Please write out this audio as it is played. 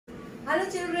Hello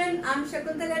children, I am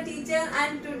Shakuntala teacher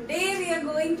and today we are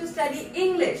going to study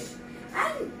English.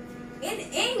 And in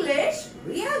English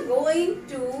we are going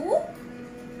to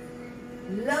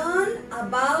learn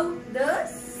about the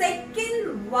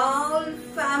second vowel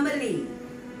family.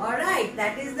 Alright,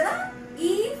 that is the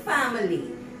E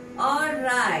family.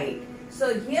 Alright,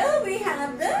 so here we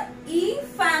have the E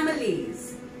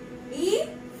families. E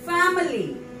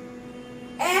family.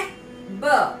 B,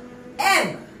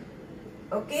 ebb.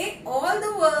 Okay, all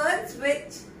the words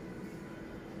which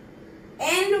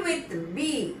end with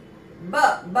B,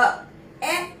 are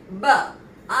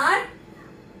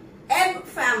ebb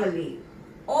family.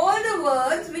 All the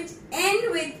words which end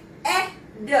with ed,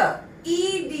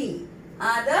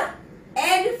 are the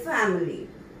ed family.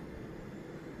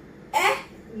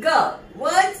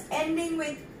 Words ending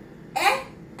with e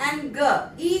and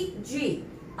g,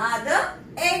 are the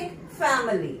egg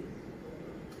family.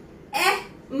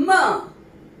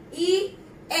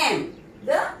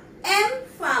 The M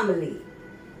family.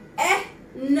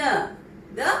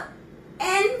 The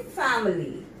N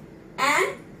family.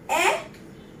 And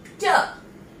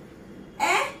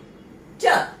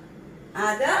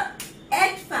are the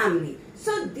Et family.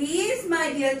 So these,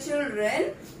 my dear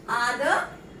children, are the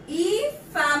E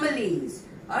families.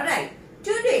 Alright,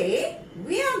 today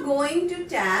we are going to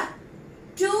tap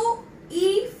two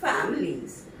E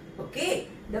families. Okay,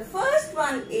 the first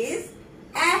one is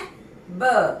ebb.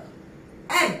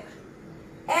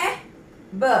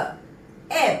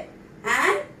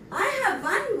 And I have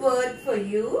one word for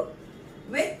you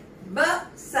with b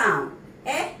sound.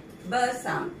 B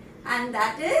sound. And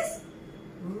that is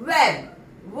web.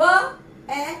 Web.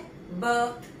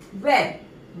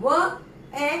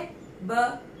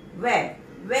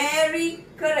 Very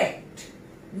correct.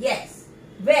 Yes,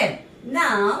 web.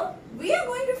 Now we are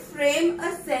going to frame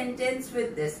a sentence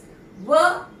with this.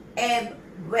 Web.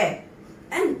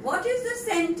 And what is the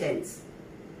sentence?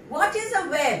 What is a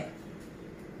web?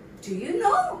 Do you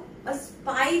know? A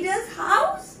spider's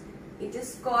house? It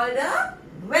is called a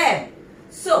web.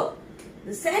 So,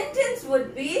 the sentence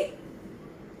would be,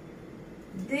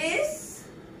 this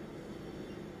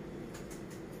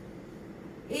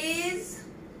is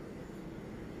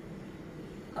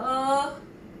a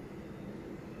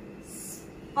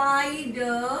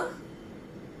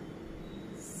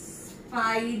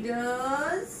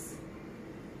spider's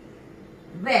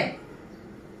web.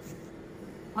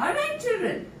 Alright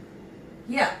children.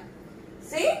 Here.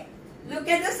 See? Look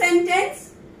at the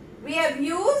sentence. We have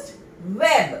used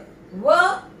web.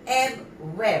 Web.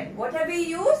 What have we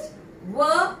used?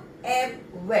 Web.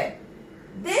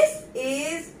 This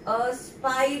is a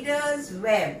spider's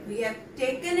web. We have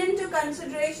taken into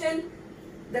consideration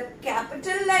the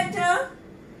capital letter,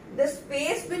 the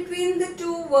space between the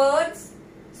two words,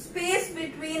 space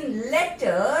between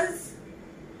letters,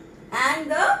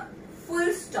 and the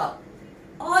full stop.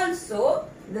 Also,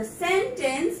 the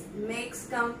sentence makes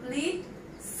complete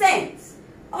sense.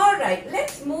 Alright,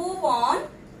 let's move on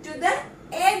to the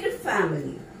ed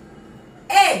family.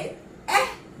 Ed.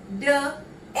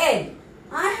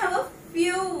 I have a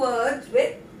few words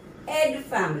with ed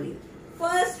family.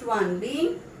 First one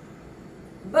being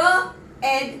bed.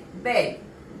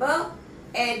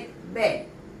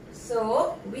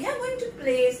 So, we are going to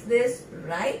place this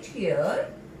right here.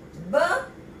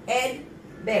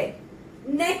 Bed.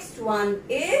 Next one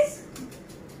is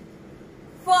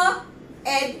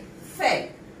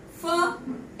fed.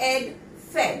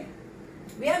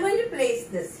 We are going to place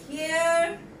this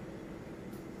here.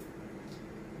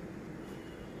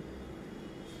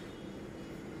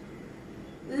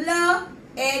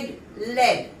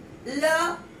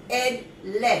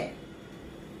 Led.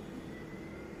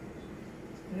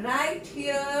 Right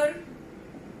here.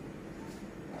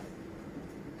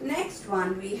 Next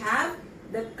one we have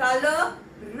the color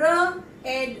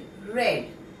red.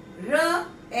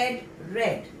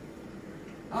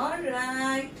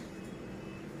 Alright.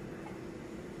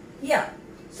 Here.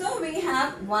 So we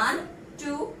have 1,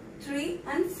 2, 3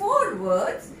 and 4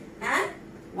 words and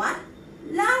one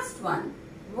last one.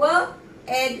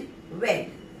 Wed.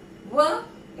 We'll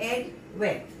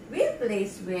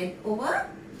place wed over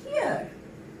here.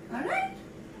 Alright?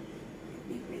 Let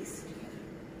me place it here.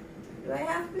 Do I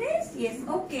have place? Yes.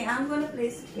 Okay, I'm going to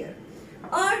place it here.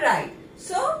 Alright.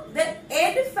 So, the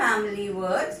ed family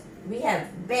words, we have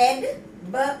bed,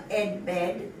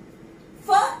 bed,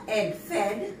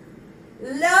 fed,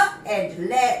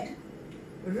 led,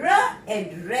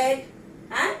 red,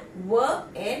 and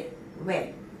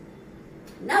wed.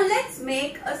 Now, let's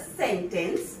make a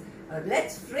sentence, or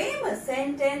let's frame a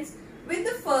sentence with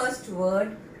the first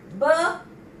word, bed.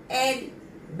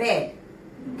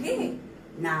 Okay.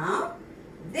 Now,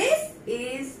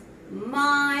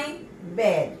 my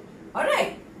bed.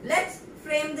 Alright, let's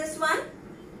frame this one.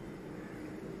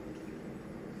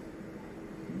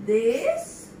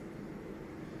 This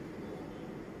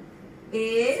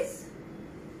is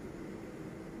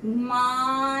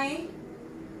my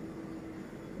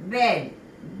bed.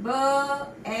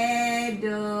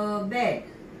 Bed.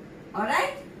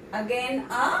 Alright, again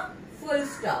a full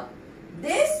stop.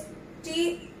 This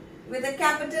T with a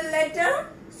capital letter,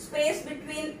 space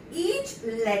between each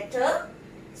letter,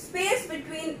 space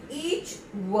between each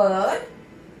word.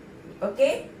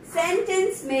 Okay,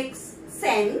 sentence makes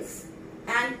sense,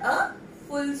 and a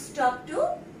full stop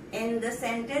to end the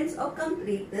sentence or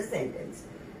complete the sentence.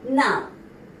 Now,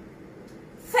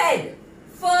 fed,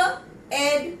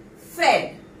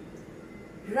 fed.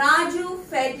 Raju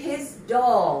fed his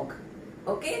dog.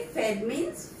 Okay, fed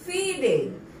means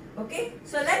feeding. Okay,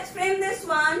 so let's frame this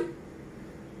one.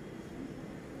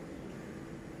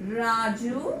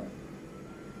 Raju,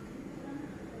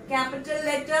 capital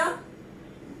letter,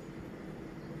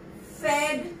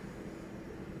 fed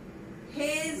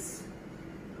his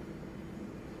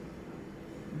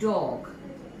dog.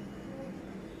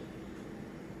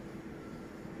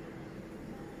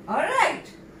 Alright,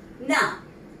 now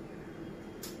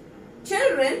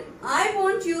children, I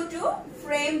want you to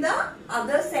frame the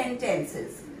other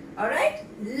sentences. Alright,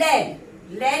 led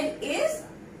is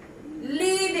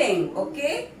leading.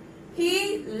 Okay,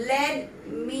 he led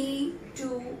me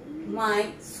to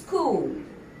my school.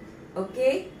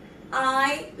 Okay,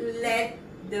 I led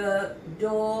the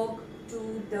dog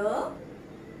to the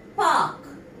park.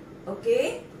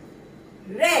 Okay,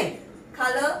 red,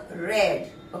 color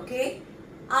red. Okay,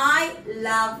 I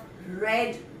love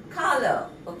red color.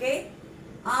 Okay,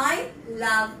 I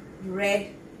love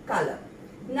red color.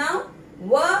 Now,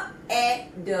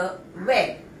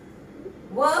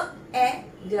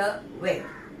 the wed.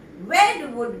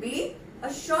 Wed would be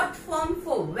a short form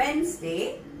for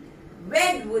Wednesday.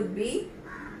 Wed would be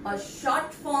a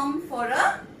short form for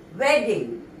a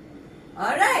wedding.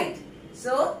 Alright,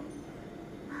 so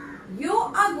you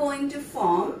are going to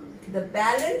form the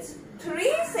balance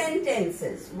 3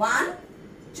 sentences. 1,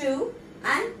 2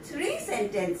 and 3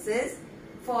 sentences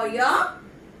for your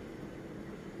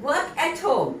work at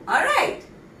home. Alright.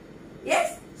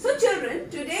 Yes. So children,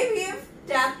 today we have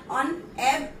tapped on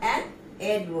ebb and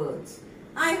ed words.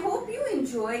 I hope you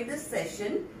enjoyed this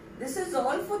session. This is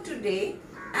all for today,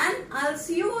 and I'll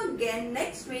see you again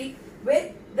next week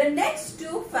with the next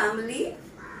 2 family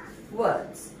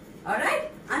words. Alright.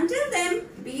 Until then,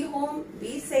 be home,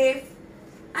 be safe,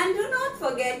 and do not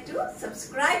forget to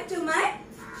subscribe to my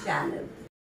channel.